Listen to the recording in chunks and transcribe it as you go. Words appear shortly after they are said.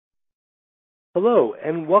Hello,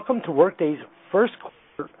 and welcome to Workday's first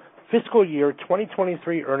quarter fiscal year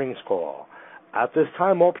 2023 earnings call. At this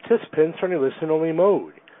time, all participants are in listen-only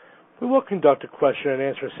mode. We will conduct a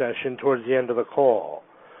question-and-answer session towards the end of the call.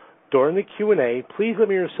 During the Q&A, please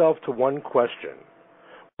limit yourself to one question.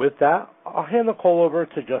 With that, I'll hand the call over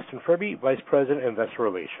to Justin Furby, Vice President, Investor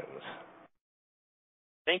Relations.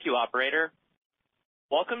 Thank you, operator.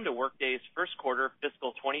 Welcome to Workday's first quarter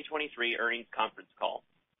fiscal 2023 earnings conference call.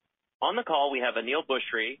 On the call, we have Aneel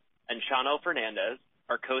Bhusri and Chano Fernandez,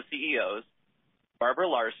 our co-CEOs, Barbara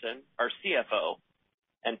Larson, our CFO,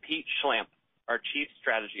 and Pete Schlampp, our Chief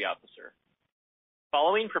Strategy Officer.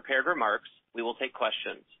 Following prepared remarks, we will take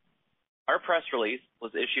questions. Our press release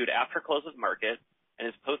was issued after close of market and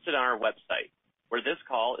is posted on our website, where this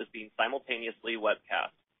call is being simultaneously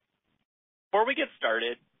webcast. Before we get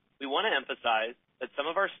started, we want to emphasize that some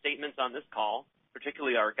of our statements on this call,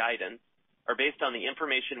 particularly our guidance, are based on the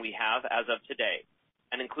information we have as of today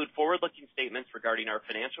and include forward-looking statements regarding our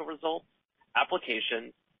financial results,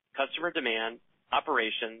 applications, customer demand,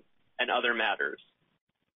 operations, and other matters.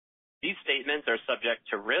 These statements are subject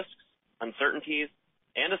to risks, uncertainties,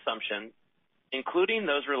 and assumptions, including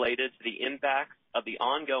those related to the impacts of the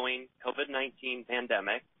ongoing COVID-19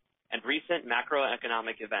 pandemic and recent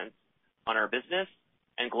macroeconomic events on our business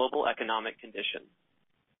and global economic conditions.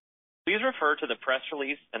 Please refer to the press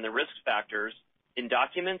release and the risk factors in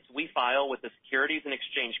documents we file with the Securities and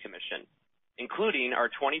Exchange Commission, including our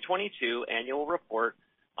 2022 annual report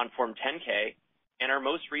on Form 10-K and our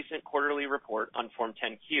most recent quarterly report on Form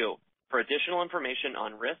 10-Q for additional information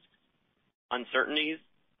on risks, uncertainties,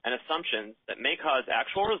 and assumptions that may cause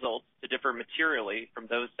actual results to differ materially from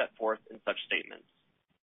those set forth in such statements.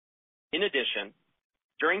 In addition,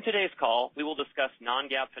 during today's call, we will discuss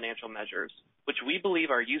non-GAAP financial measures, which we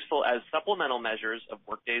believe are useful as supplemental measures of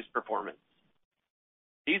Workday's performance.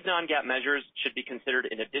 These non-GAAP measures should be considered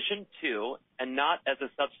in addition to and not as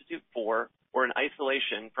a substitute for or in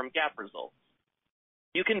isolation from GAAP results.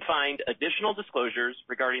 You can find additional disclosures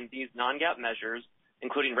regarding these non-GAAP measures,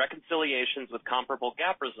 including reconciliations with comparable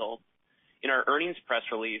GAAP results, in our earnings press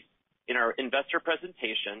release, in our investor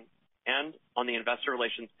presentation, and on the investor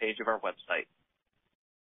relations page of our website.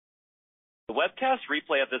 The webcast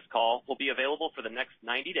replay of this call will be available for the next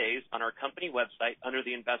 90 days on our company website under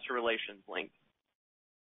the Investor Relations link.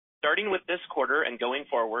 Starting with this quarter and going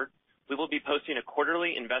forward, we will be posting a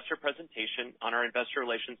quarterly investor presentation on our Investor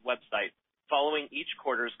Relations website following each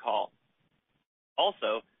quarter's call.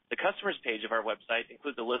 Also, the customers page of our website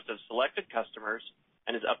includes a list of selected customers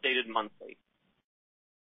and is updated monthly.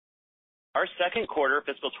 Our second quarter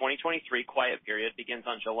fiscal 2023 quiet period begins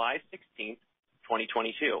on July 16th,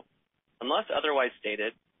 2022. Unless otherwise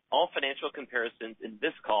stated, all financial comparisons in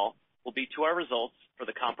this call will be to our results for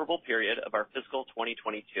the comparable period of our fiscal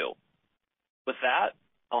 2022. With that,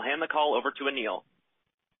 I'll hand the call over to Aneel.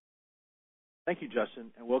 Thank you,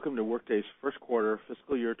 Justin, and welcome to Workday's first quarter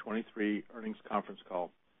fiscal year 23 earnings conference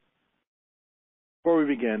call. Before we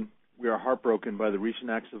begin, we are heartbroken by the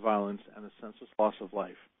recent acts of violence and the senseless loss of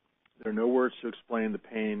life. There are no words to explain the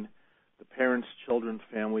pain the parents, children,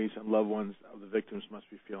 families, and loved ones of the victims must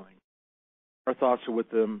be feeling. Our thoughts are with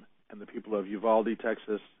them and the people of Uvalde,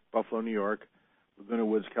 Texas, Buffalo, New York, Laguna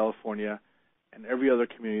Woods, California, and every other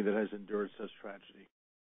community that has endured such tragedy.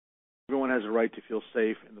 Everyone has a right to feel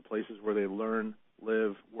safe in the places where they learn,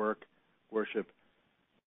 live, work, worship,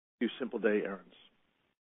 do simple day errands.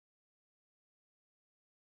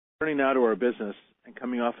 Turning now to our business and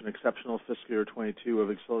coming off an exceptional fiscal year 22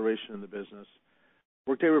 of acceleration in the business,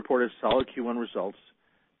 Workday reported solid Q1 results,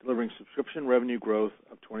 delivering subscription revenue growth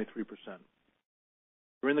of 23%.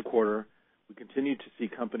 During the quarter, we continued to see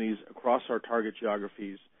companies across our target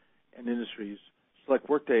geographies and industries select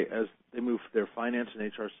Workday as they move their finance and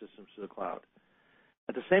HR systems to the cloud.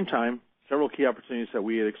 At the same time, several key opportunities that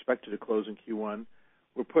we had expected to close in Q1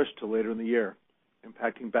 were pushed to later in the year,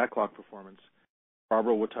 impacting backlog performance.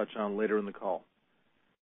 Barbara will touch on later in the call.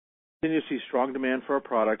 We continue to see strong demand for our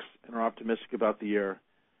products and are optimistic about the year.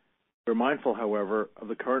 We're mindful, however, of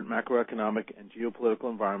the current macroeconomic and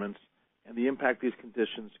geopolitical environments and the impact these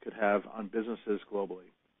conditions could have on businesses globally.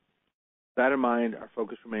 With that in mind, our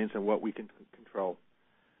focus remains on what we can control,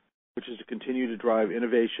 which is to continue to drive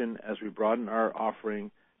innovation as we broaden our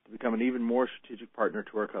offering to become an even more strategic partner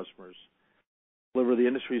to our customers, deliver the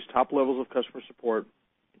industry's top levels of customer support,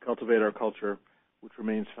 and cultivate our culture, which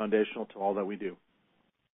remains foundational to all that we do.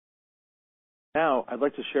 Now, I'd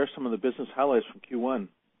like to share some of the business highlights from Q1,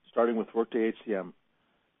 starting with Workday HCM.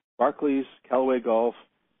 Barclays, Callaway Golf,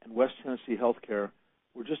 and West Tennessee Healthcare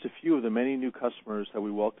were just a few of the many new customers that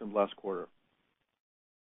we welcomed last quarter.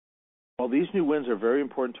 While these new wins are very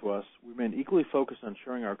important to us, we remain equally focused on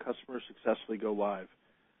ensuring our customers successfully go live,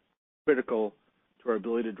 critical to our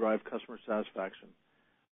ability to drive customer satisfaction.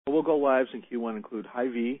 Global go-lives in Q1 include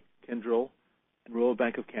Hy-Vee, Kyndryl, and Royal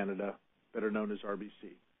Bank of Canada, better known as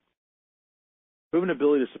RBC. Proven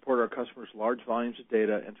ability to support our customers' large volumes of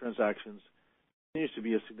data and transactions continues to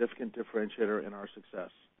be a significant differentiator in our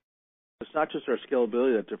success. It's not just our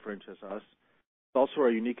scalability that differentiates us, it's also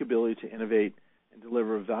our unique ability to innovate and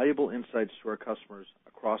deliver valuable insights to our customers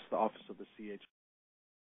across the office of the CHRO.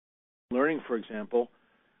 Learning, for example,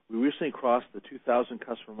 we recently crossed the 2,000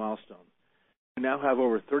 customer milestone. We now have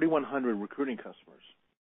over 3,100 recruiting customers.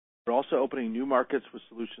 We're also opening new markets with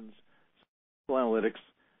solutions such as analytics,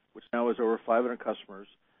 which now has over 500 customers,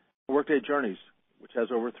 and Workday Journeys, which has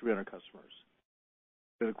over 300 customers.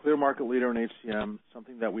 We're a clear market leader in HCM,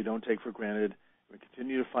 something that we don't take for granted, and we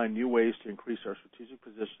continue to find new ways to increase our strategic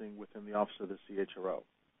positioning within the office of the CHRO.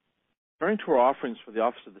 Turning to our offerings for the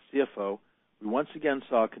office of the CFO, we once again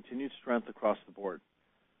saw continued strength across the board.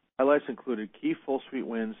 Highlights included key full suite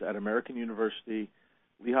wins at American University,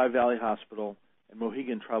 Lehigh Valley Hospital, and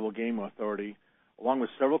Mohegan Tribal Game Authority, along with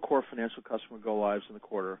several core financial customer go-lives in the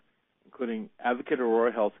quarter, including Advocate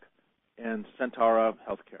Aurora Health and Centara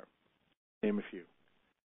Healthcare, to name a few.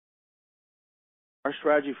 Our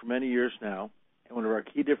strategy for many years now, and one of our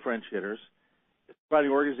key differentiators, is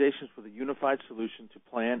providing organizations with a unified solution to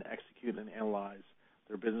plan, execute, and analyze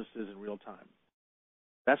their businesses in real time.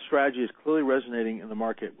 That strategy is clearly resonating in the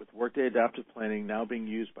market, with Workday Adaptive Planning now being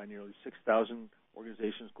used by nearly 6,000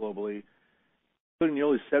 organizations globally, including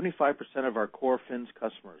nearly 75% of our core FINS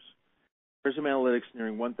customers, Prism Analytics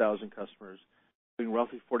nearing 1,000 customers, including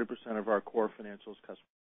roughly 40% of our core financials customers.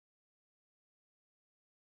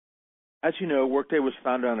 As you know, Workday was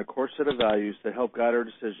founded on a core set of values that help guide our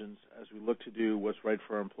decisions as we look to do what's right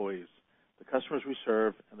for our employees, the customers we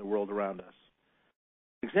serve, and the world around us.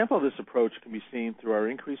 An example of this approach can be seen through our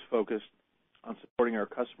increased focus on supporting our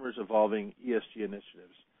customers' evolving ESG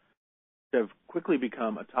initiatives, which have quickly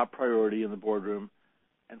become a top priority in the boardroom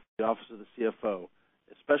and for the office of the CFO,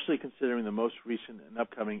 especially considering the most recent and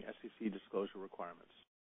upcoming SEC disclosure requirements.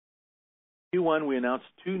 In Q1, we announced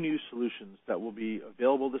 2 new solutions that will be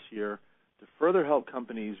available this year to further help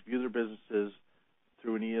companies view their businesses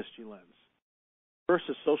through an ESG lens. First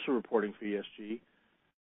is social reporting for ESG.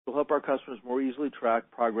 Will help our customers more easily track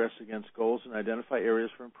progress against goals and identify areas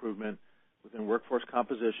for improvement within workforce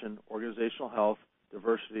composition, organizational health,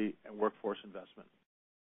 diversity, and workforce investment.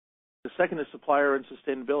 The second is supplier and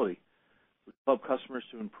sustainability, which will help customers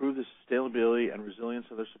to improve the sustainability and resilience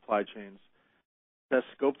of their supply chains, test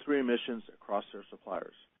Scope 3 emissions across their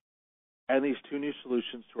suppliers. Adding these 2 new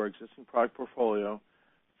solutions to our existing product portfolio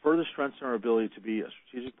further strengthens our ability to be a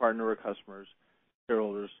strategic partner to our customers,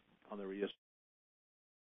 shareholders on their ESG.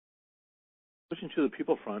 Switching to the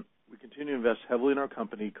people front, we continue to invest heavily in our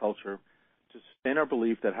company culture to sustain our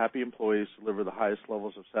belief that happy employees deliver the highest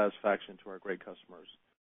levels of satisfaction to our great customers.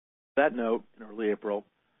 On that note, in early April,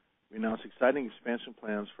 we announced exciting expansion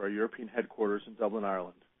plans for our European headquarters in Dublin,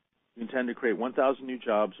 Ireland. We intend to create 1,000 new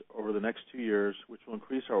jobs over the next 2 years, which will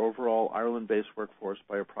increase our overall Ireland-based workforce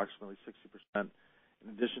by approximately 60%, in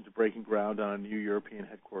addition to breaking ground on a new European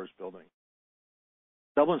headquarters building.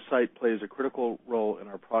 The Dublin site plays a critical role in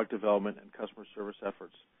our product development and customer service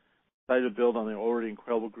efforts. We're excited to build on the already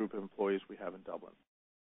incredible group of employees we have in Dublin.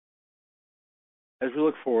 As we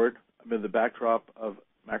look forward, amid the backdrop of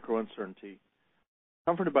macro uncertainty,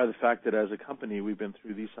 I'm comforted by the fact that as a company we've been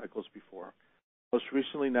through these cycles before, most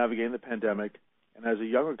recently navigating the pandemic, and as a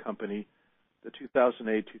younger company, the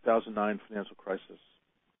 2008-2009 financial crisis.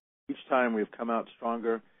 Each time we have come out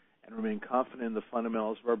stronger and remain confident in the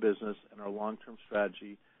fundamentals of our business and our long-term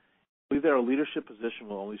strategy. I believe that our leadership position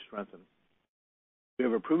will only strengthen. We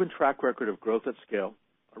have a proven track record of growth at scale,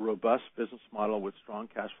 a robust business model with strong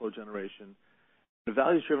cash flow generation, and a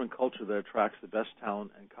values-driven culture that attracts the best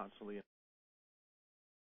talent and constantly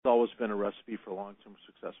innovates. It's always been a recipe for long-term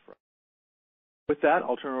success for us. With that,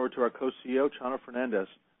 I'll turn it over to our co-CEO, Chano Fernandez.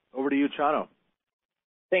 Over to you, Chano.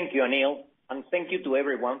 Thank you, Aneel, and thank you to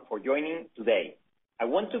everyone for joining today. I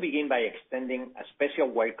want to begin by extending a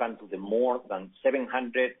special welcome to the more than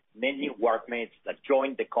 700 net new workmates that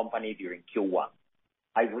joined the company during Q1.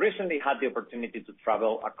 I've recently had the opportunity to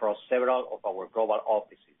travel across several of our global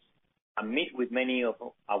offices and meet with many of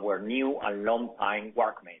our new and long-time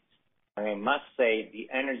workmates. And I must say the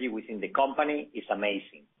energy within the company is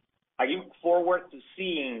amazing. I look forward to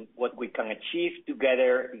seeing what we can achieve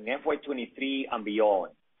together in FY23 and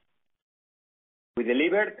beyond. We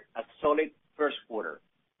delivered a solid first quarter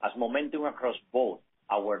as momentum across both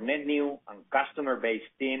our net new and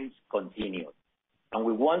customer-based teams continued. and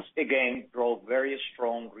we once again drove very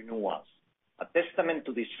strong renewals, a testament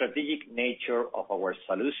to the strategic nature of our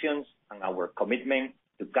solutions and our commitment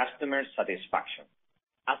to customer satisfaction.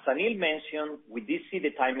 As Anil mentioned, we did see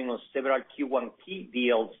the timing of several Q1 key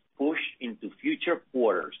deals pushed into future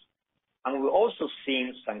quarters, and we're also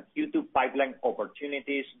seeing some Q2 pipeline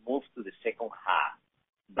opportunities move to the second half,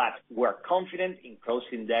 but we're confident in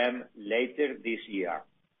closing them later this year.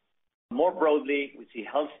 More broadly, we see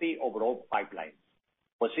healthy overall pipelines,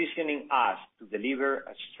 positioning us to deliver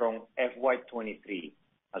a strong FY23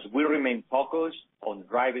 as we remain focused on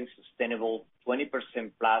driving sustainable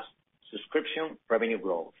 20%+ subscription revenue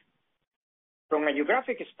growth. From a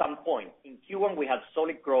geographic standpoint, in Q1, we had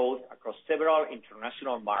solid growth across several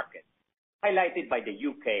international markets, highlighted by the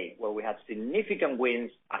UK, where we had significant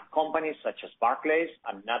wins at companies such as Barclays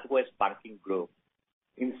and NatWest Banking Group.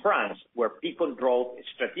 In France, where Peakon drove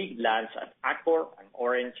strategic lands at Accor and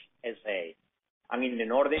Orange SA, and in the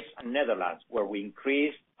Nordics and Netherlands, where we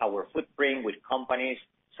increased our footprint with companies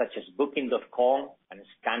such as Booking.com and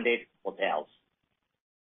Scandic Hotels.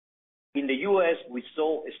 In the U.S., we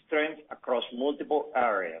saw strength across multiple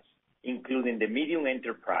areas, including the medium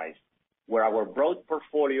enterprise, where our broad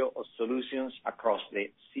portfolio of solutions across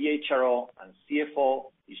the CHRO and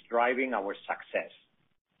CFO is driving our success.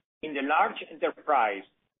 In the large enterprise,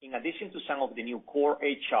 in addition to some of the new core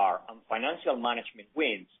HR and financial management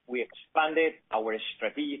wins, we expanded our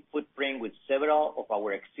strategic footprint with several of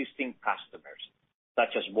our existing customers,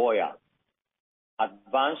 such as Voya,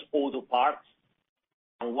 Advance Auto Parts,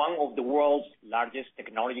 and one of the world's largest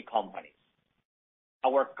technology companies.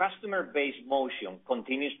 Our customer-based motion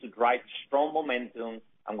continues to drive strong momentum,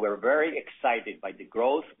 and we're very excited by the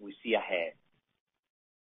growth we see ahead.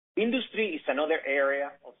 Industry is another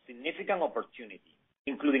area of significant opportunity,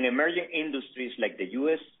 including emerging industries like the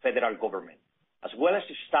U.S. federal government, as well as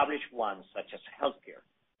established ones such as healthcare,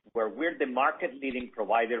 where we're the market-leading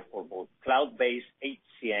provider for both cloud-based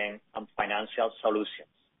HCM and financial solutions.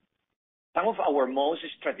 Some of our most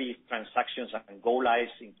strategic transactions and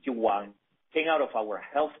go-lives in Q1 came out of our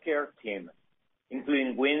healthcare team,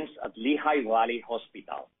 including wins at Lehigh Valley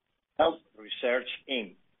Hospital, Health Research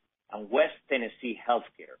Inc., and West Tennessee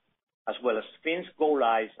Healthcare, as well as Fins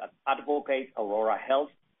go-lives at Advocate Aurora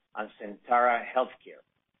Health and Centara Healthcare.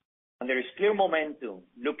 And there is clear momentum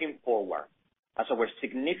looking forward as our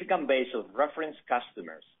significant base of reference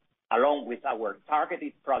customers, along with our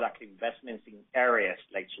targeted product investments in areas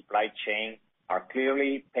like supply chain, are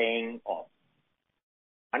clearly paying off.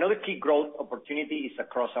 Another key growth opportunity is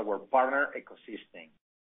across our partner ecosystem,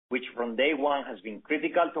 which from day one has been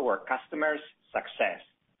critical to our customers' success.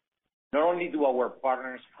 Not only do our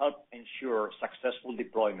partners help ensure successful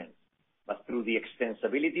deployment, but through the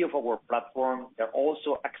extensibility of our platform, they're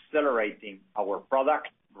also accelerating our product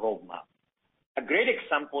roadmap. A great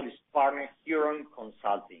example is partner Huron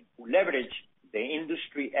Consulting, who leverage the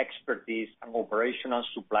industry expertise and operational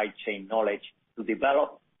supply chain knowledge to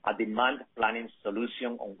develop a demand planning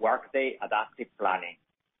solution on Workday Adaptive Planning,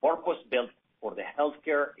 purpose-built for the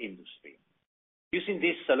healthcare industry. Using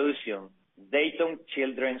this solution, Dayton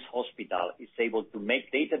Children's Hospital is able to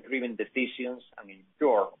make data-driven decisions and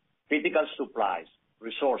ensure critical supplies,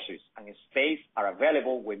 resources, and space are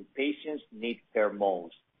available when patients need care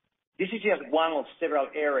most. This is just one of several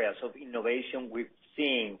areas of innovation we've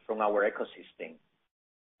seen from our ecosystem.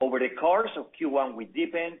 Over the course of Q1, we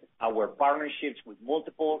deepened our partnerships with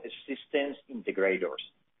multiple systems integrators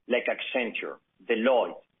like Accenture,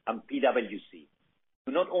 Deloitte, and PwC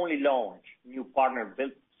to not only launch new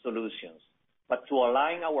partner-built solutions, but to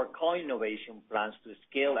align our co-innovation plans to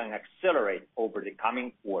scale and accelerate over the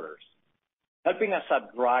coming quarters. Helping us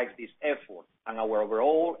drive this effort and our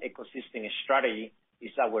overall ecosystem strategy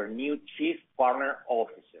is our new Chief Partner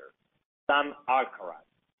Officer, Sam Alcaraz,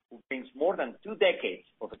 who brings more than 2 decades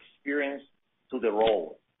of experience to the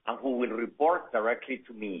role and who will report directly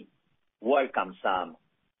to me. Welcome, Sam.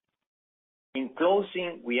 In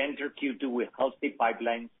closing, we enter Q2 with healthy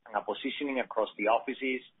pipelines and a positioning across the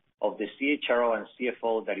offices of the CHRO and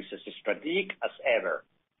CFO that is as strategic as ever.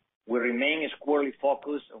 We remain squarely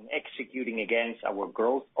focused on executing against our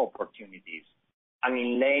growth opportunities and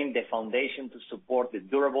in laying the foundation to support the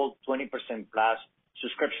durable 20% plus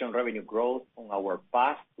subscription revenue growth on our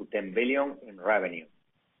path to $10 billion in revenue.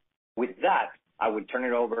 With that, I will turn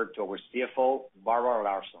it over to our CFO, Barbara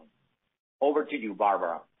Larson. Over to you,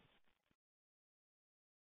 Barbara.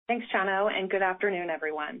 Thanks, Chano, and good afternoon,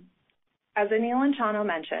 everyone. As Anil and Chano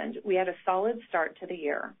mentioned, we had a solid start to the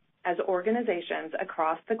year as organizations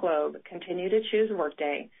across the globe continue to choose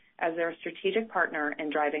Workday as their strategic partner in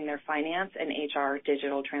driving their finance and HR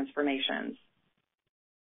digital transformations.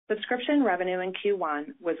 Subscription revenue in Q1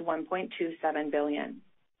 was $1.27 billion,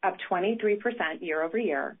 up 23%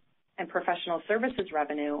 year-over-year, and professional services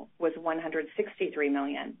revenue was $163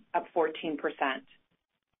 million, up 14%.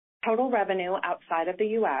 Total revenue outside of the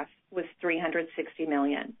U.S. was $360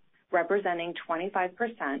 million, representing 25%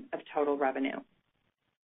 of total revenue.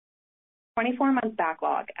 24-month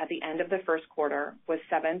backlog at the end of the first quarter was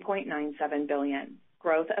 $7.97 billion,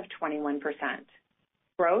 growth of 21%.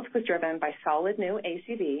 Growth was driven by solid new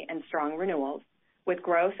ACV and strong renewals, with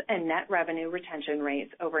growth and net revenue retention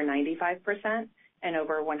rates over 95% and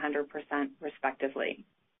over 100% respectively.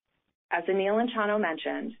 As Aneel and Chano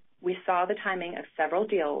mentioned, we saw the timing of several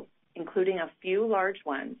deals, including a few large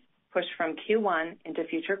ones, pushed from Q1 into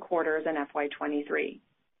future quarters in FY23,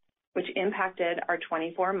 which impacted our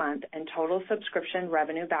 24-month and total subscription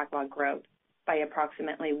revenue backlog growth by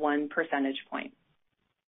approximately 1 percentage point.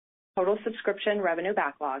 Total subscription revenue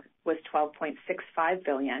backlog was $12.65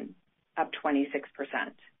 billion, up 26%.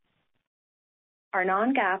 Our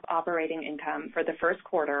non-GAAP operating income for the first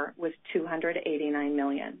quarter was $289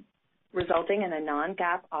 million, resulting in a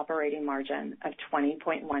non-GAAP operating margin of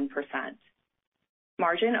 20.1%.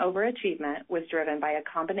 Margin overachievement was driven by a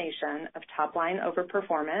combination of top-line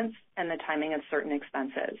overperformance and the timing of certain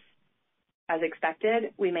expenses. As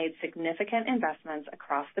expected, we made significant investments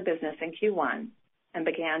across the business in Q1 and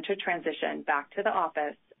began to transition back to the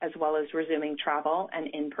office, as well as resuming travel and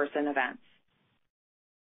in-person events.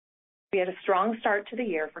 We had a strong start to the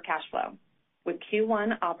year for cash flow, with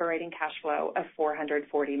Q1 operating cash flow of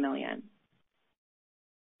 $440 million.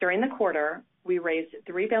 During the quarter, we raised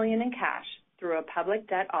 $3 billion in cash through a public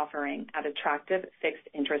debt offering at attractive fixed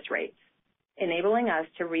interest rates, enabling us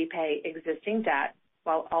to repay existing debt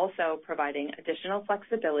while also providing additional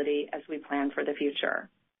flexibility as we plan for the future.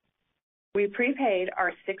 We prepaid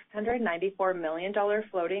our $694 million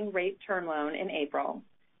floating rate term loan in April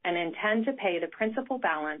and intend to pay the principal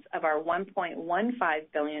balance of our $1.15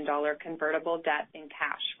 billion convertible debt in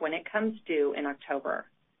cash when it comes due in October.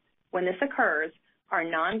 When this occurs, our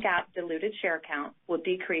non-GAAP diluted share count will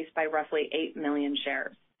decrease by roughly 8 million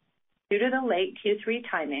shares. Due to the late Q3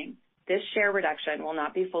 timing, this share reduction will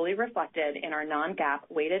not be fully reflected in our non-GAAP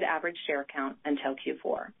weighted average share count until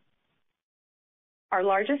Q4. Our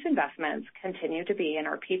largest investments continue to be in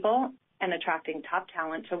our people and attracting top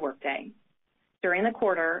talent to Workday. During the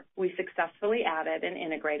quarter, we successfully added and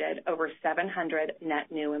integrated over 700 net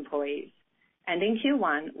new employees, ending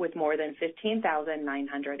Q1 with more than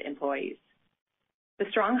 15,900 employees. The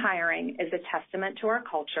strong hiring is a testament to our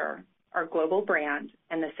culture, our global brand,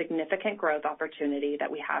 and the significant growth opportunity that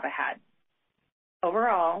we have ahead.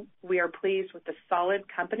 Overall, we are pleased with the solid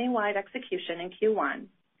company-wide execution in Q1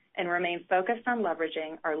 and remain focused on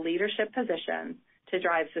leveraging our leadership position to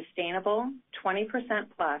drive sustainable 20%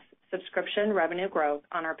 plus subscription revenue growth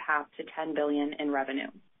on our path to $10 billion in revenue.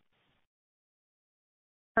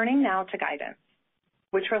 Turning now to guidance,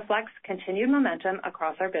 which reflects continued momentum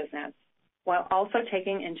across our business while also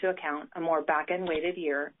taking into account a more back-end weighted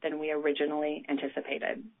year than we originally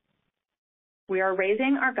anticipated. We are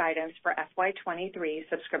raising our guidance for FY23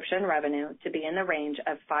 subscription revenue to be in the range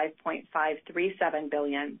of $5.537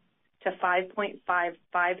 billion to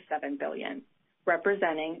 $5.557 billion,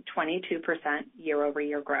 representing 22%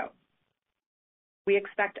 year-over-year growth. We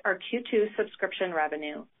expect our Q2 subscription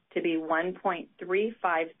revenue to be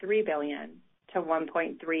 $1.353 billion to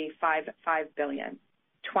 $1.355 billion,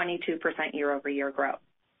 22% year-over-year growth,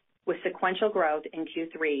 with sequential growth in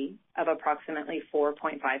Q3 of approximately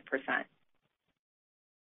 4.5%.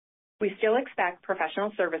 We still expect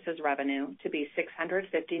professional services revenue to be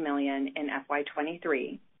 $650 million in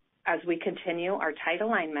FY23 as we continue our tight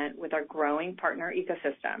alignment with our growing partner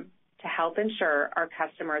ecosystem to help ensure our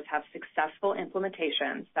customers have successful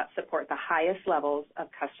implementations that support the highest levels of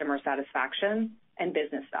customer satisfaction and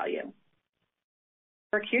business value.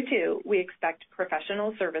 For Q2, we expect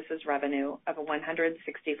professional services revenue of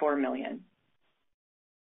 $164 million.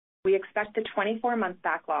 We expect the 24-month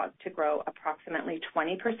backlog to grow approximately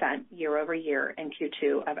 20% year-over-year in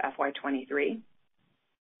Q2 of FY23.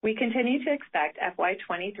 We continue to expect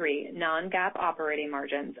FY23 non-GAAP operating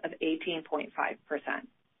margins of 18.5%.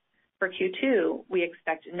 For Q2, we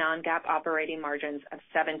expect non-GAAP operating margins of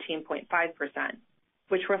 17.5%,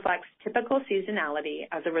 which reflects typical seasonality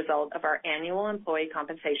as a result of our annual employee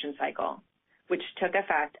compensation cycle, which took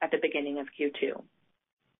effect at the beginning of Q2.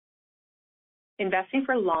 Investing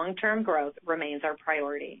for long-term growth remains our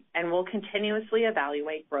priority, and we'll continuously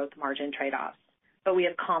evaluate growth margin trade-offs. But we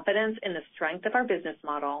have confidence in the strength of our business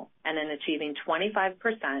model and in achieving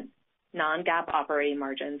 25% non-GAAP operating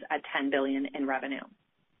margins at $10 billion in revenue.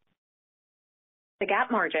 The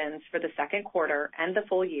GAAP margins for the second quarter and the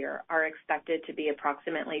full year are expected to be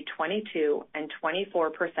approximately 22 and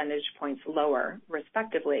 24 percentage points lower,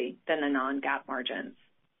 respectively, than the non-GAAP margins.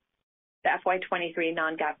 The FY23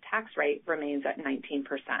 non-GAAP tax rate remains at 19%.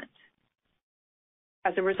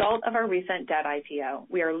 As a result of our recent debt IPO,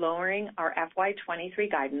 we are lowering our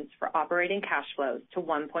FY23 guidance for operating cash flows to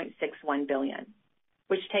 $1.61 billion,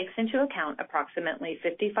 which takes into account approximately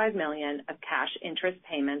 $55 million of cash interest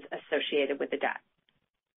payments associated with the debt.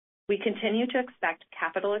 We continue to expect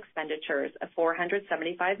capital expenditures of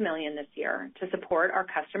 $475 million this year to support our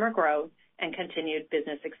customer growth and continued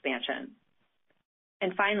business expansion.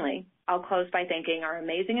 And finally, I'll close by thanking our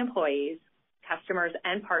amazing employees, customers,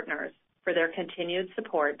 and partners for their continued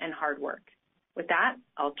support and hard work. With that,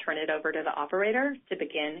 I'll turn it over to the operator to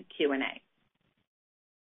begin Q&A.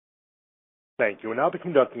 Thank you. We'll now be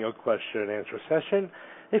conducting a question and answer session.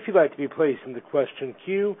 If you'd like to be placed in the question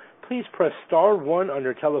queue, please press star one on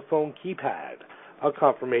your telephone keypad. A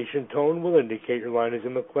confirmation tone will indicate your line is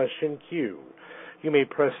in the question queue. You may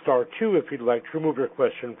press star two if you'd like to remove your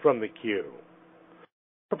question from the queue.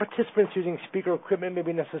 For participants using speaker equipment, it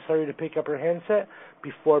may be necessary to pick up your handset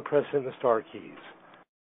before pressing the star keys.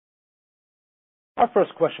 Our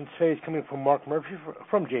first question today is coming from Mark Murphy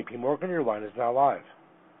from JP Morgan. Your line is now live.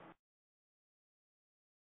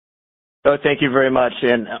 Oh, thank you very much,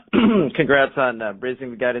 and congrats on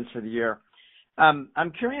raising the guidance for the year. I'm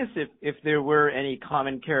curious if there were any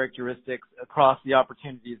common characteristics across the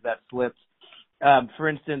opportunities that slipped, for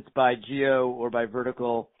instance, by geo or by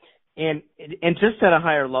vertical. And just at a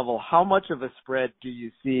higher level, how much of a spread do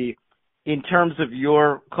you see in terms of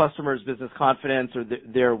your customers' business confidence or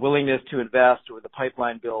their willingness to invest or the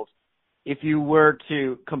pipeline build, if you were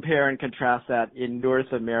to compare and contrast that in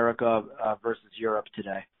North America versus Europe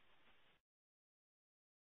today?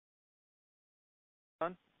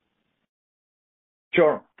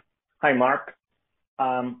 Sure. Hi, Mark.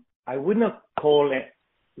 I would not call it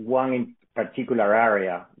one in particular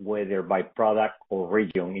area, whether by product or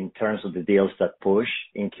region, in terms of the deals that push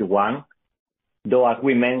in Q1, though, as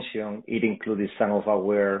we mentioned, it included some of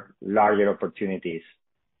our larger opportunities.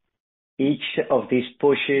 Each of these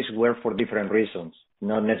pushes were for different reasons,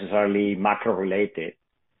 not necessarily macro-related,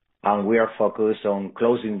 and we are focused on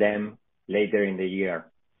closing them later in the year.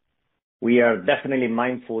 We are definitely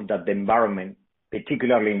mindful that the environment,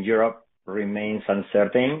 particularly in Europe, remains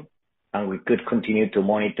uncertain, and we could continue to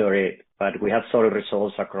monitor it, but we have solid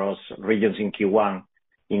results across regions in Q1,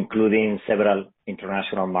 including several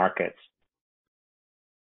international markets.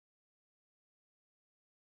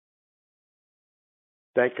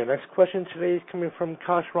 Thank you. Next question today is coming from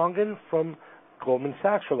Kash Rangan from Goldman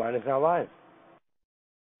Sachs. Your line is now live.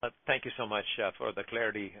 Thank you so much for the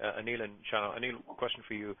clarity, Aneel and Chano. Aneel, question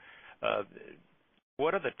for you.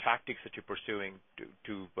 What are the tactics that you're pursuing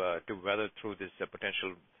to weather through this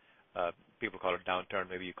potential, people call it downturn,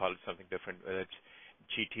 maybe you call it something different, whether it's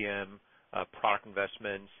GTM, product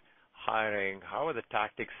investments, hiring? How are the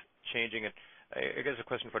tactics changing? And I guess a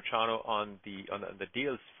question for Chano on the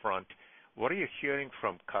deals front. What are you hearing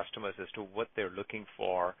from customers as to what they're looking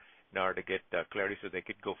for in order to get clarity so they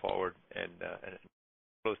could go forward and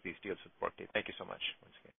close these deals with Workday? Thank you so much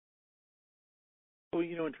once again.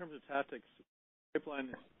 Well, in terms of tactics,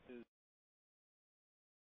 pipeline is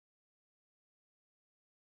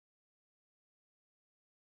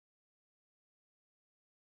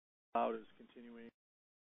cloud is continuing.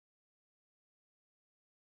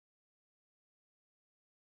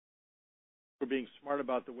 We're being smart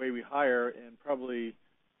about the way we hire and probably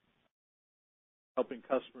helping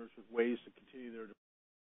customers with ways to continue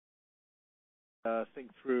their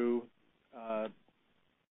think through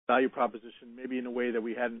value proposition, maybe in a way that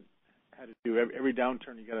we hadn't had to do. Every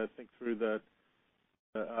downturn, you got to think through the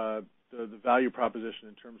value proposition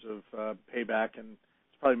in terms of payback, and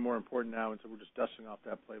it's probably more important now, and so we're just dusting off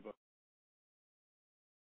that playbook.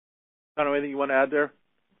 I don't know, anything you want to add there?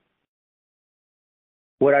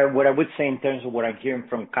 What I would say in terms of what I'm hearing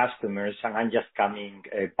from customers, and I'm just coming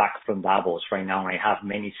back from Davos right now, and I have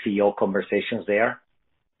many CEO conversations there,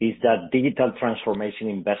 is that digital transformation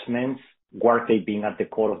investments, Workday being at the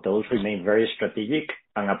core of those, remain very strategic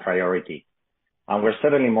and a priority. And we're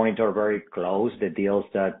certainly monitor very close the deals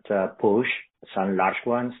that push, some large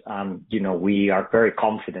ones. We are very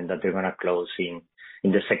confident that they're going to close in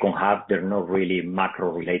the second half. There are no really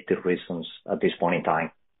macro-related reasons at this point in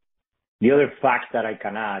time. The other fact that I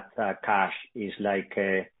can add, Kash, is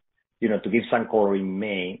to give some color in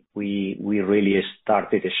May, we really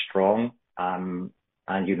started strong, and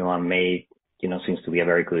May, seems to be a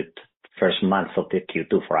very good first month of the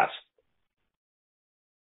Q2 for us.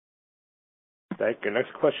 Thank you.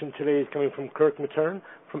 Next question today is coming from Kirk Materne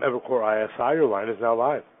from Evercore ISI. Your line is now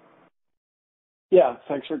live. Yeah,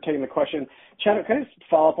 thanks for taking the question. Chano, can I just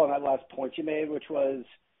follow up on that last point you made, which was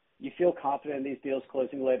you feel confident in these deals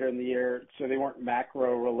closing later in the year, so they weren't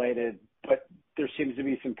macro related, but there seems to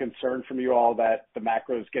be some concern from you all that the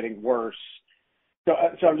macro is getting worse. So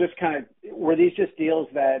I'm just were these just deals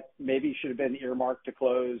that maybe should have been earmarked to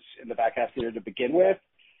close in the back half of the year to begin with,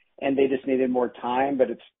 and they just needed more time, but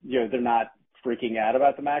it's, they're not freaking out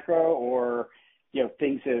about the macro, or,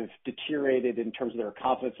 things have deteriorated in terms of their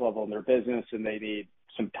confidence level in their business and they need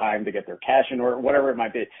some time to get their cash in or whatever it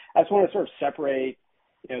might be. I just want to sort of separate,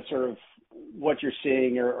 sort of what you're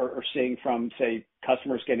seeing or seeing from, say,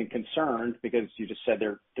 customers getting concerned because you just said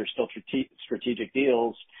they're still strategic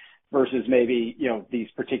deals versus maybe, these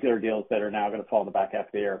particular deals that are now going to fall in the back half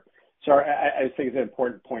of the year. So I just think it's an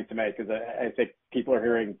important point to make because I think people are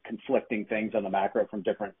hearing conflicting things on the macro from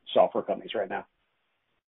different software companies right now.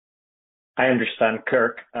 I understand,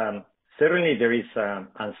 Kirk. Certainly there is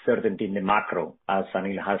uncertainty in the macro, as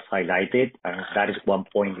Anil has highlighted, and that is one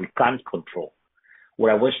point we can't control. What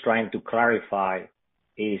I was trying to clarify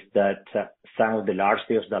is that some of the large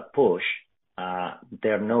deals that push,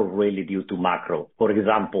 they're not really due to macro. For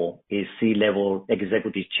example, is C-level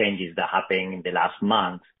executive changes that happened in the last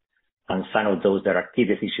month, and some of those that are key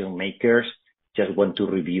decision makers just want to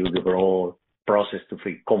review the overall process to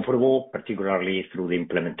feel comfortable, particularly through the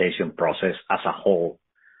implementation process as a whole.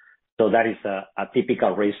 So that is a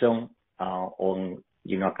typical reason on,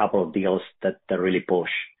 a couple of deals that really push.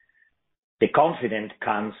 The confidence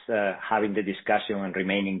comes having the discussion and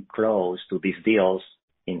remaining close to these deals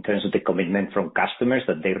in terms of the commitment from customers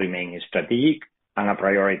that they remain strategic and a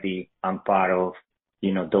priority and part of,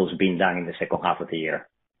 those being done in the second half of the year.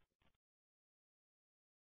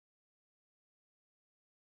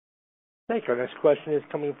 Thank you. Our next question is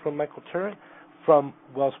coming from Michael Turrin from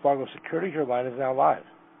Wells Fargo Securities. Your line is now live.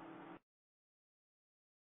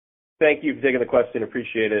 Thank you for taking the question.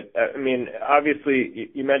 Appreciate it. Obviously,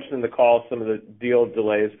 you mentioned in the call some of the deal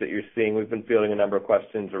delays that you're seeing. We've been fielding a number of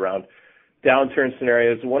questions around downturn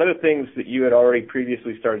scenarios. One of the things that you had already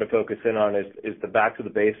previously started to focus in on is the back to the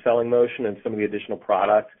base selling motion and some of the additional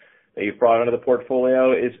products that you've brought onto the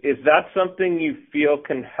portfolio. Is that something you feel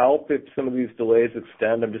can help if some of these delays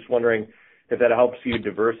extend? I'm just wondering if that helps you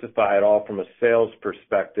diversify at all from a sales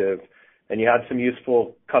perspective. And you had some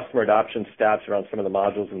useful customer adoption stats around some of the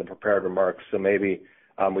modules in the prepared remarks, so maybe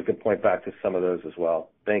we could point back to some of those as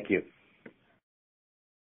well. Thank you.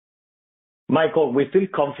 Michael, we feel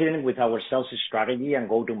confident with our sales strategy and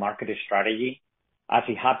go-to-market strategy. As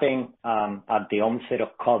it happened at the onset of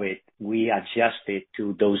COVID, we adjusted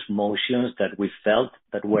to those motions that we felt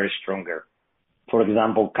that were stronger. For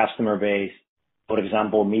example, customer base, for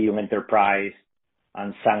example, medium enterprise,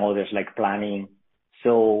 and some others like planning.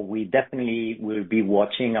 So we definitely will be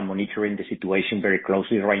watching and monitoring the situation very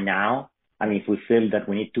closely right now. And if we feel that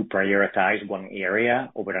we need to prioritize one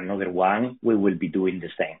area over another one, we will be doing the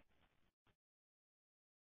same.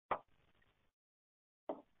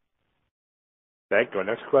 Thank you. Our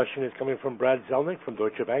next question is coming from Brad Zelnick from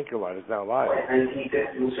Deutsche Bank. Your line is now live.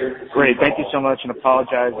 Great. Thank you so much, and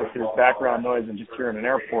apologize if there's background noise. I'm just here in an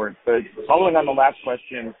airport. But following on the last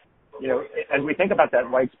question, as we think about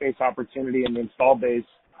that white space opportunity in the install base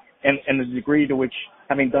and the degree to which,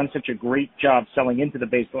 having done such a great job selling into the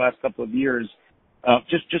base the last couple of years,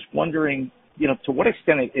 just wondering, to what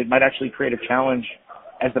extent it might actually create a challenge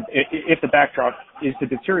if the backdrop is to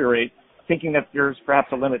deteriorate, thinking that there's perhaps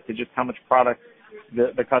a limit to just how much product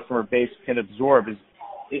the customer base can absorb.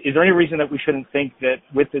 Is there any reason that we shouldn't think that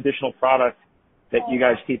with additional product that you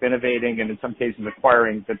guys keep innovating and in some cases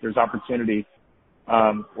acquiring, that there's opportunity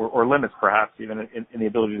or limits perhaps even in the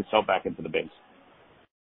ability to sell back into the base?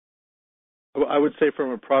 I would say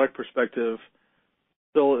from a product perspective,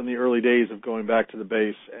 still in the early days of going back to the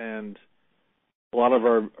base, and a lot of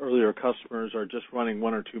our earlier customers are just running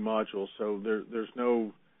one or two modules, so there's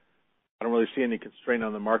no, I don't really see any constraint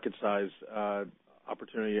on the market size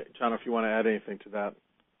opportunity. Chano, if you want to add anything to that.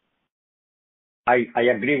 I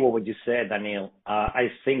agree with what you said, Anil. I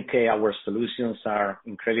think our solutions are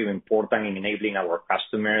incredibly important in enabling our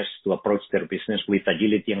customers to approach their business with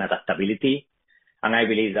agility and adaptability. And I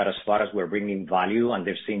believe that as far as we're bringing value and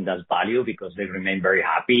they're seeing that value because they remain very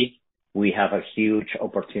happy, we have a huge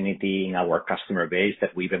opportunity in our customer base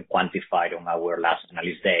that we even quantified on our last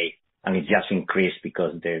analyst day. And it just increased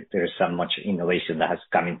because there's so much innovation that has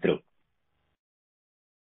coming through.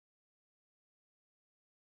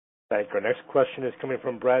 Thank you. Our next question is coming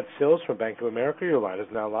from Brad Sills from Bank of America. Your line is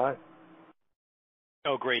now live.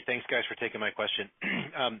 Oh, great. Thanks, guys, for taking my question.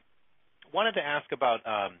 Wanted to ask about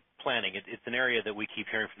planning. It's an area that we keep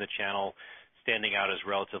hearing from the channel standing out as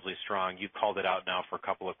relatively strong. You've called it out now for a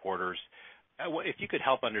couple of quarters. If you could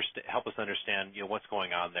help us understand, what's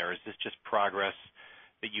going on there. Is this just progress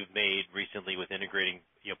that you've made recently with integrating,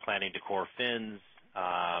 planning to core fins?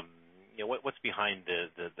 What's behind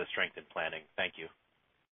the strength in planning? Thank you.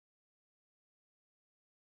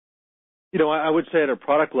 I would say at a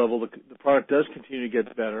product level, the product does continue to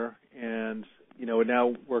get better, and it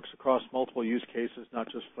now works across multiple use cases, not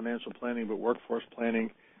just financial planning, but workforce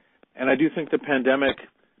planning. And I do think the pandemic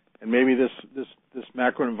and maybe this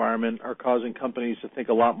macro environment are causing companies to think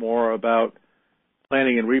a lot more about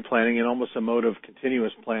planning and replanning in almost a mode of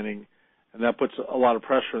continuous planning, and that puts a lot of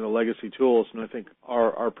pressure on the legacy tools. And I think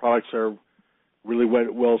our products are really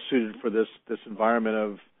well suited for this environment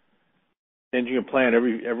of changing a plan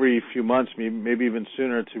every few months, maybe even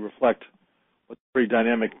sooner, to reflect what's a pretty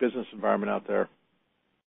dynamic business environment out there.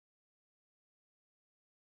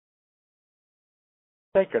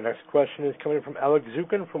 Thank you. Our next question is coming from Alex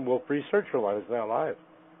Zukin from Wolfe Research. Your line is now live.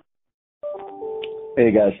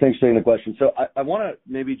 Hey, guys. Thanks for taking the question. So I want to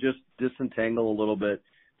maybe just disentangle a little bit.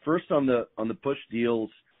 First, on the push deals,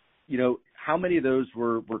 how many of those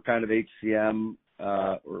were kind of HCM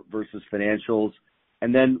versus financials?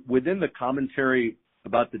 And then within the commentary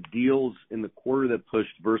about the deals in the quarter that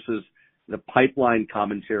pushed versus the pipeline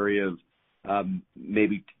commentary of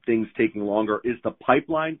maybe things taking longer, is the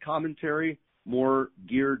pipeline commentary more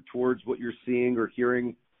geared towards what you're seeing or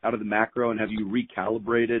hearing out of the macro, and have you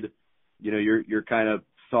recalibrated, your kind of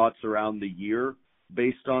thoughts around the year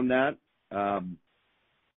based on that?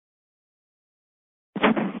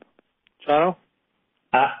 Chano?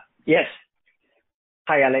 Yes.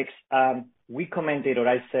 Hi, Alex. We commented, or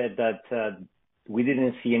I said that we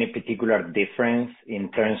didn't see any particular difference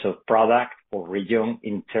in terms of product or region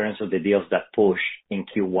in terms of the deals that push in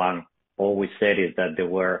Q1. All we said is that there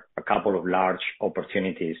were a couple of large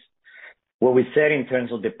opportunities. What we said in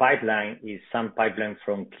terms of the pipeline is some pipeline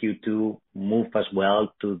from Q2 moved as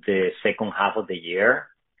well to the second half of the year,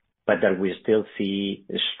 but that we still see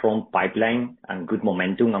a strong pipeline and good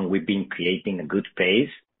momentum, and we've been creating a good pace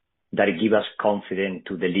that give us confidence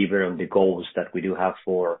to deliver on the goals that we do have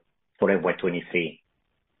for FY23.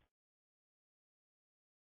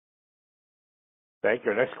 Thank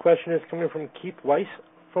you. Our next question is coming from Keith Weiss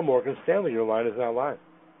from Morgan Stanley. Your line is now live.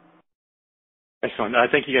 Excellent.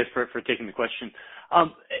 Thank you guys for taking the question.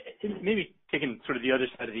 Maybe taking sort of the other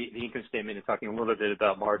side of the income statement and talking a little bit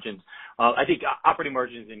about margins. I think operating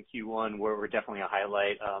margins in Q1 were definitely a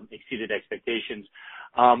highlight, exceeded expectations.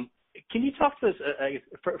 Can you talk to us,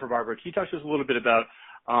 for Barbara, can you talk to us a little bit about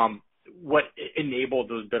what enabled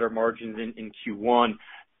those better margins in Q1?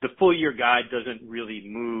 The full year guide doesn't really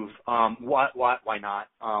move. Why not? Why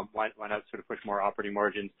not sort of push more operating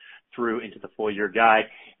margins through into the full year guide?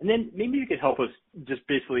 And then maybe you could help us just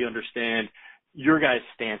basically understand your guys'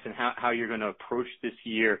 stance and how you're going to approach this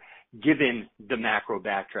year, given the macro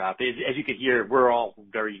backdrop. As you can hear, we're all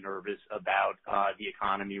very nervous about the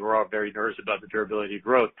economy. We're all very nervous about the durability of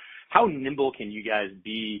growth. How nimble can you guys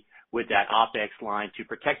be with that OpEx line to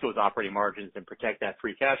protect those operating margins and protect that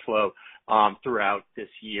free cash flow throughout this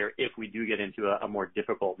year if we do get into a more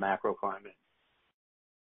difficult macro climate?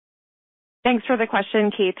 Thanks for the question,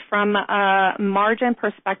 Keith. From a margin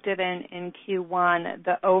perspective in Q1,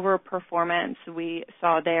 the overperformance we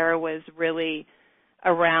saw there was really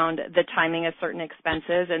around the timing of certain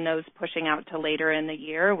expenses and those pushing out to later in the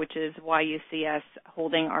year, which is why you see us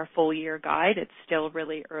holding our full year guide. It's still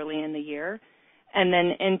really early in the year. And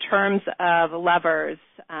then in terms of levers,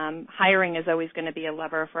 hiring is always going to be a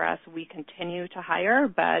lever for us. We continue to hire,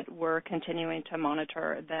 but we're continuing to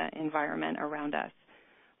monitor the environment around us.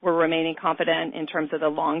 We're remaining confident in terms of the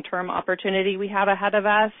long-term opportunity we have ahead of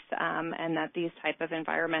us, and that these type of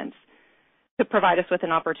environments could provide us with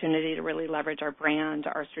an opportunity to really leverage our brand,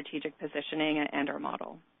 our strategic positioning, and our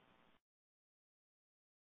model.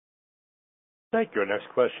 Thank you. Our next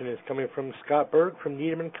question is coming from Scott Berg from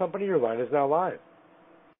Needham & Company. Your line is now live.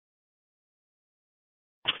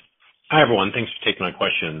 Hi, everyone. Thanks for taking my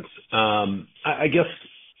questions. I guess,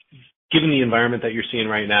 given the environment that you're seeing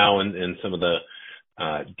right now and some of the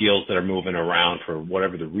deals that are moving around for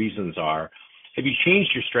whatever the reasons are, have you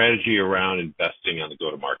changed your strategy around investing on the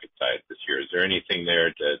go-to-market side this year? Is there anything there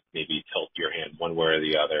to maybe tilt your hand one way or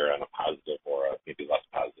the other on a positive or a maybe less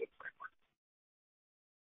positive framework?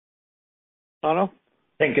 Chano?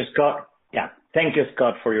 Thank you, Scott. Yeah. Thank you,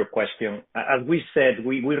 Scott, for your question. As we said,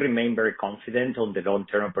 we remain very confident on the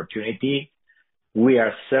long-term opportunity. We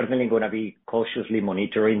are certainly going to be cautiously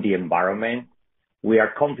monitoring the environment. We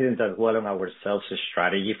are confident as well on our sales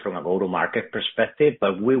strategy from a go-to-market perspective,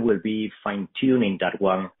 but we will be fine-tuning that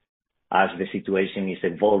one as the situation is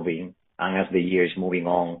evolving and as the year is moving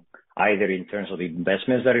on, either in terms of the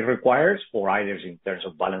investments that it requires or either in terms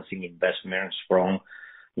of balancing investments from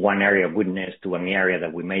one area of weakness to an area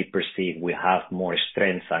that we may perceive we have more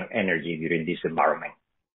strength and energy during this environment.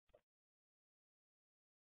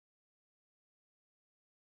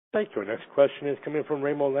 Thank you. Our next question is coming from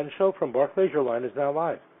Raimo Lenschow from Barclays. Your line is now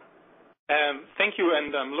live. Thank you,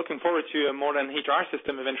 and I'm looking forward to a modern HR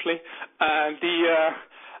system eventually. The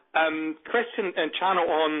question, Chano,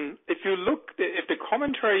 on if the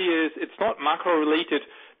commentary is it's not macro related,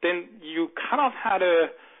 then you kind of had a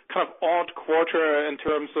kind of odd quarter in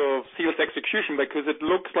terms of sales execution because it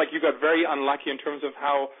looks like you got very unlucky in terms of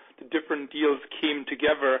how the different deals came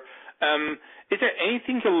together. Is there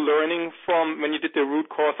anything you're learning from when you did the root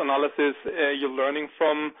cause analysis? You're learning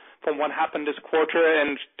from what happened this quarter,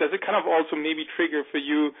 and does it kind of also maybe trigger for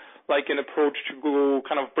you like an approach to go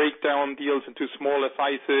kind of break down deals into smaller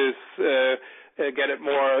sizes, get it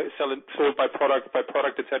more sold by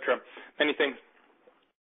product, etc. Many things.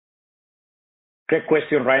 Great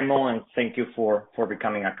question, Raimo, and thank you for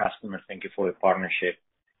becoming a customer. Thank you for the partnership.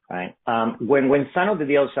 Right. When some of the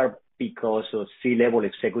deals are because of C-level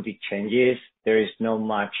executive changes, there is not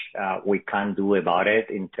much we can do about it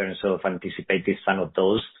in terms of anticipating some of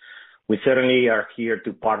those. We certainly are here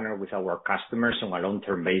to partner with our customers on a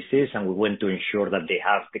long-term basis, and we want to ensure that they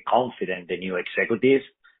have the confidence, the new executives,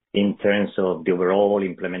 in terms of the overall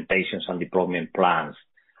implementations and deployment plans.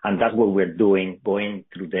 And that's what we're doing, going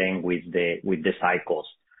through them with the cycles.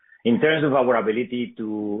 In terms of our ability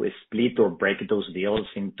to split or break those deals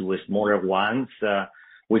into smaller ones,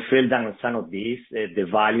 we feel that on some of these, the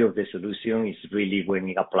value of the solution is really when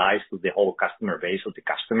it applies to the whole customer base of the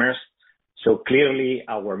customers. So clearly,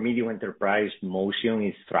 our medium enterprise motion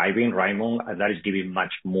is thriving, Raimo, and that is giving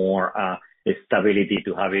much more stability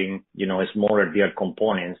to having, smaller deal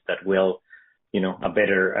components that will, a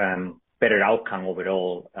better outcome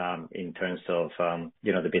overall in terms of,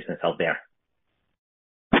 the business out there.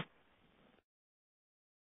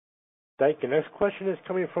 Thank you. Next question is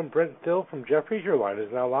coming from Brent Thill from Jefferies. Your line is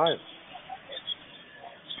now live.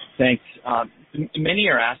 Thanks. Many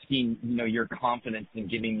are asking, your confidence in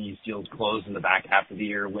getting these deals closed in the back half of the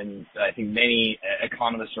year when I think many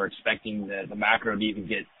economists are expecting the macro to even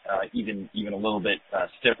get even a little bit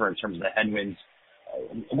stiffer in terms of the headwinds.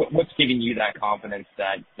 What's giving you that confidence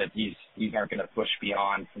that these aren't going to push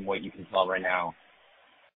beyond from what you can tell right now?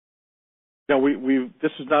 No,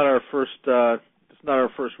 this is not our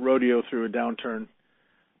first rodeo through a downturn.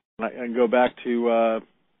 And go back to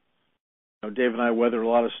Dave and I weathered a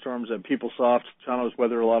lot of storms at PeopleSoft. Chano's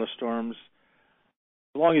weathered a lot of storms.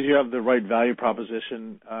 As long as you have the right value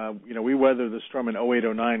proposition, we weathered the storm in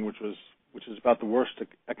 08-09, which is about the worst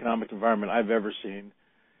economic environment I've ever seen.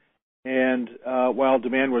 And while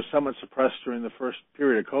demand was somewhat suppressed during the first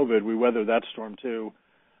period of COVID, we weathered that storm too.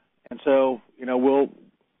 And so, we'll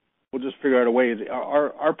just figure out a way.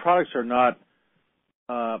 Our products are not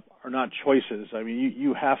choices. I mean,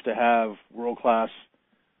 you have to have world-class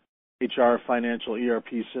HR, financial, ERP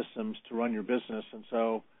systems to run your business. And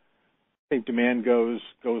so I think demand goes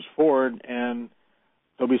forward, and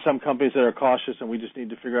there'll be some companies that are cautious, and we just need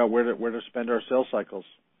to figure out where to spend our sales cycles.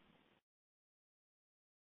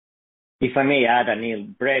 If I may add,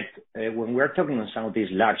 Anil, Brett, when we're talking on some of these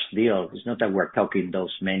large deals, it's not that we're talking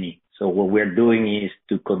those many. So what we're doing is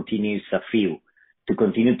to continue to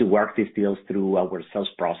continue to work these deals through our sales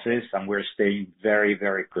process, and we're staying very,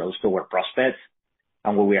 very close to our prospects.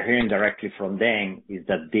 And what we are hearing directly from them is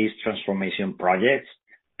that these transformation projects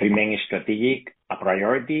remain strategic, a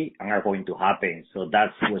priority, and are going to happen. So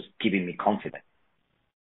that's what's giving me confidence.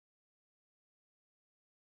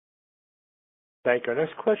 Thank you. Our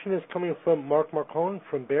next question is coming from Mark Marcon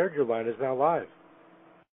from Baird. Your line is now live.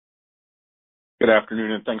 Good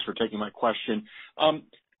afternoon, and thanks for taking my question.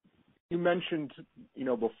 You mentioned,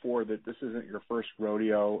 before that this isn't your first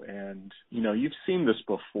rodeo, and, you've seen this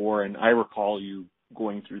before, and I recall you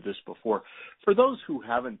going through this before. For those who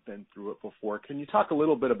haven't been through it before, can you talk a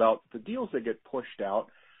little bit about the deals that get pushed out?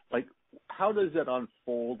 Like, how does it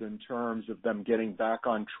unfold in terms of them getting back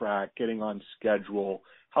on track, getting on schedule?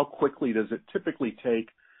 How quickly does it typically take,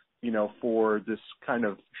 for this kind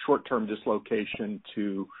of short-term dislocation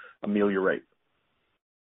to ameliorate?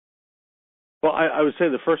 Well, I would say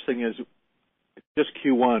the first thing is it's just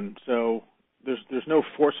Q1, so there's no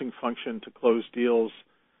forcing function to close deals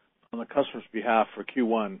on the customer's behalf for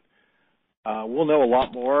Q1. We'll know a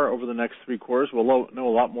lot more over the next 3 quarters. We'll know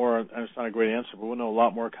a lot more, and it's not a great answer, but we'll know a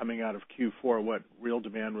lot more coming out of Q4 what real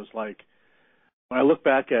demand was like. when I look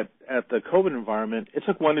back at the COVID environment, it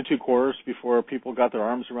took 1 to 2 quarters before people got their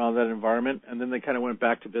arms around that environment, and then they kind of went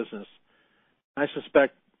back to business. I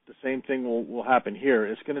suspect the same thing will happen here.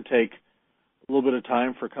 It's going to take a little bit of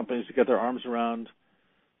time for companies to get their arms around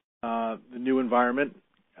the new environment,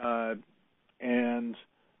 and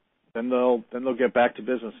then they'll get back to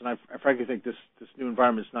business. And I frankly think this new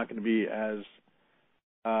environment is not going to be as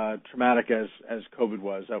traumatic as COVID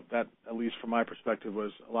was. That, at least from my perspective,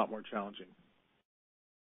 was a lot more challenging.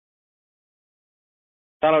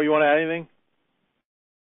 Chano, you want to add anything?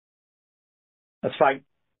 That's fine.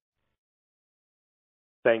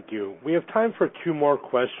 Thank you. We have time for 2 more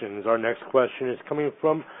questions. Our next question is coming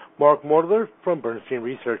from Mark Moerdler from Bernstein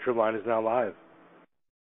Research. Your line is now live.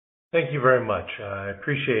 Thank you very much. I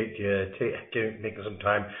appreciate you making some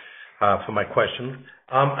time for my question.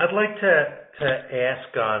 I'd like to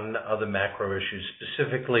ask on other macro issues.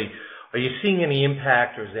 Specifically, are you seeing any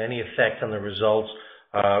impact or is there any effect on the results,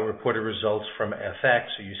 reported results from FX?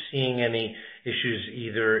 Are you seeing any issues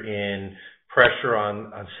either in pressure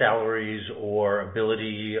on salaries or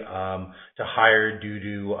ability to hire due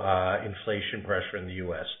to inflation pressure in the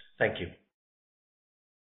U.S.? Thank you.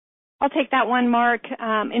 I'll take that one, Mark.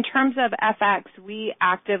 In terms of FX, we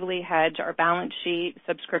actively hedge our balance sheet,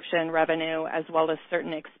 subscription revenue, as well as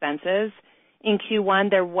certain expenses. In Q1,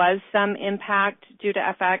 there was some impact due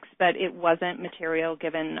to FX, but it wasn't material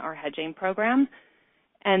given our hedging program.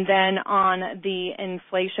 And then on the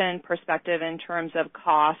inflation perspective in terms of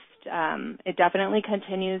cost, it definitely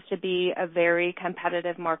continues to be a very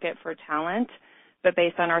competitive market for talent. But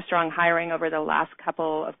based on our strong hiring over the last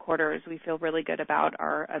couple of quarters, we feel really good about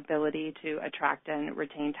our ability to attract and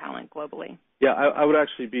retain talent globally. Yeah, I would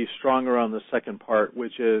actually be stronger on the second part,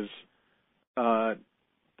 which is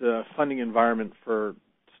the funding environment for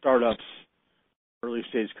startups,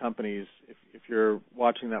 early-stage companies. If you're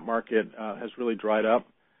watching that market, has really dried up.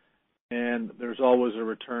 And there's always a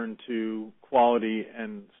return to quality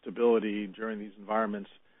and stability during these environments.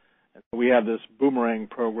 We have this boomerang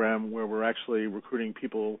program where we're actually recruiting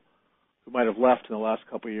people who might have left in the last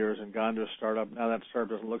couple of years and gone to a startup. Now that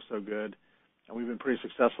startup doesn't look so good, and we've been pretty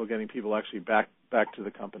successful getting people actually back to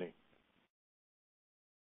the company.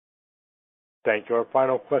 Thank you. Our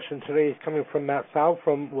final question today is coming from Matt Pfau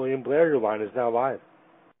from William Blair. Your line is now live.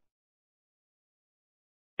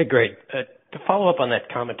 Hey, great. To follow up on that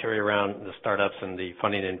commentary around the startups and the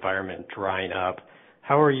funding environment drying up,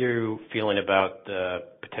 how are you feeling about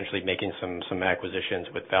potentially making some acquisitions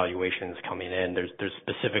with valuations coming in? There's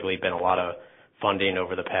specifically been a lot of funding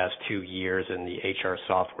over the past 2 years in the HR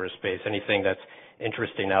software space. Anything that's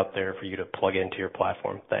interesting out there for you to plug into your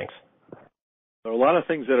platform? Thanks. There are a lot of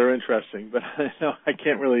things that are interesting, but I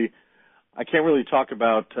can't really talk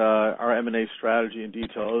about our M&A strategy in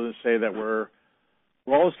detail other than say that we're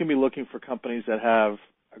always going to be looking for companies that have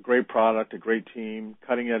a great product, a great team,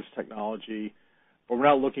 cutting-edge technology. But we're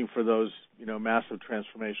not looking for those, massive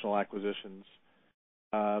transformational acquisitions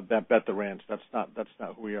that bet the ranch. That's not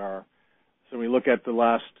who we are. So when we look at the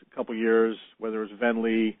last couple of years, whether it's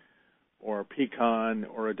Venly or Peakon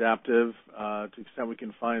or Adaptive, to the extent we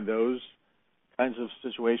can find those kinds of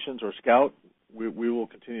situations, or Scout, we will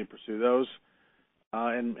continue to pursue those.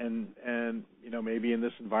 And maybe in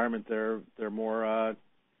this environment they're more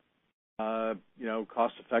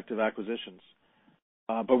cost-effective acquisitions.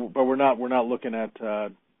 But we're not looking at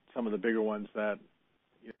some of the bigger ones that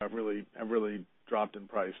have really dropped in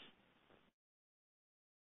price.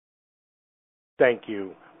 Thank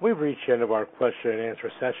you. We've reached the end of our question and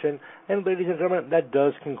answer session. And ladies and gentlemen, that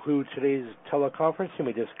does conclude today's teleconference. You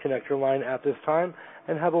may disconnect your line at this time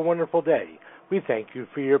and have a wonderful day. We thank you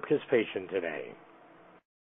for your participation today.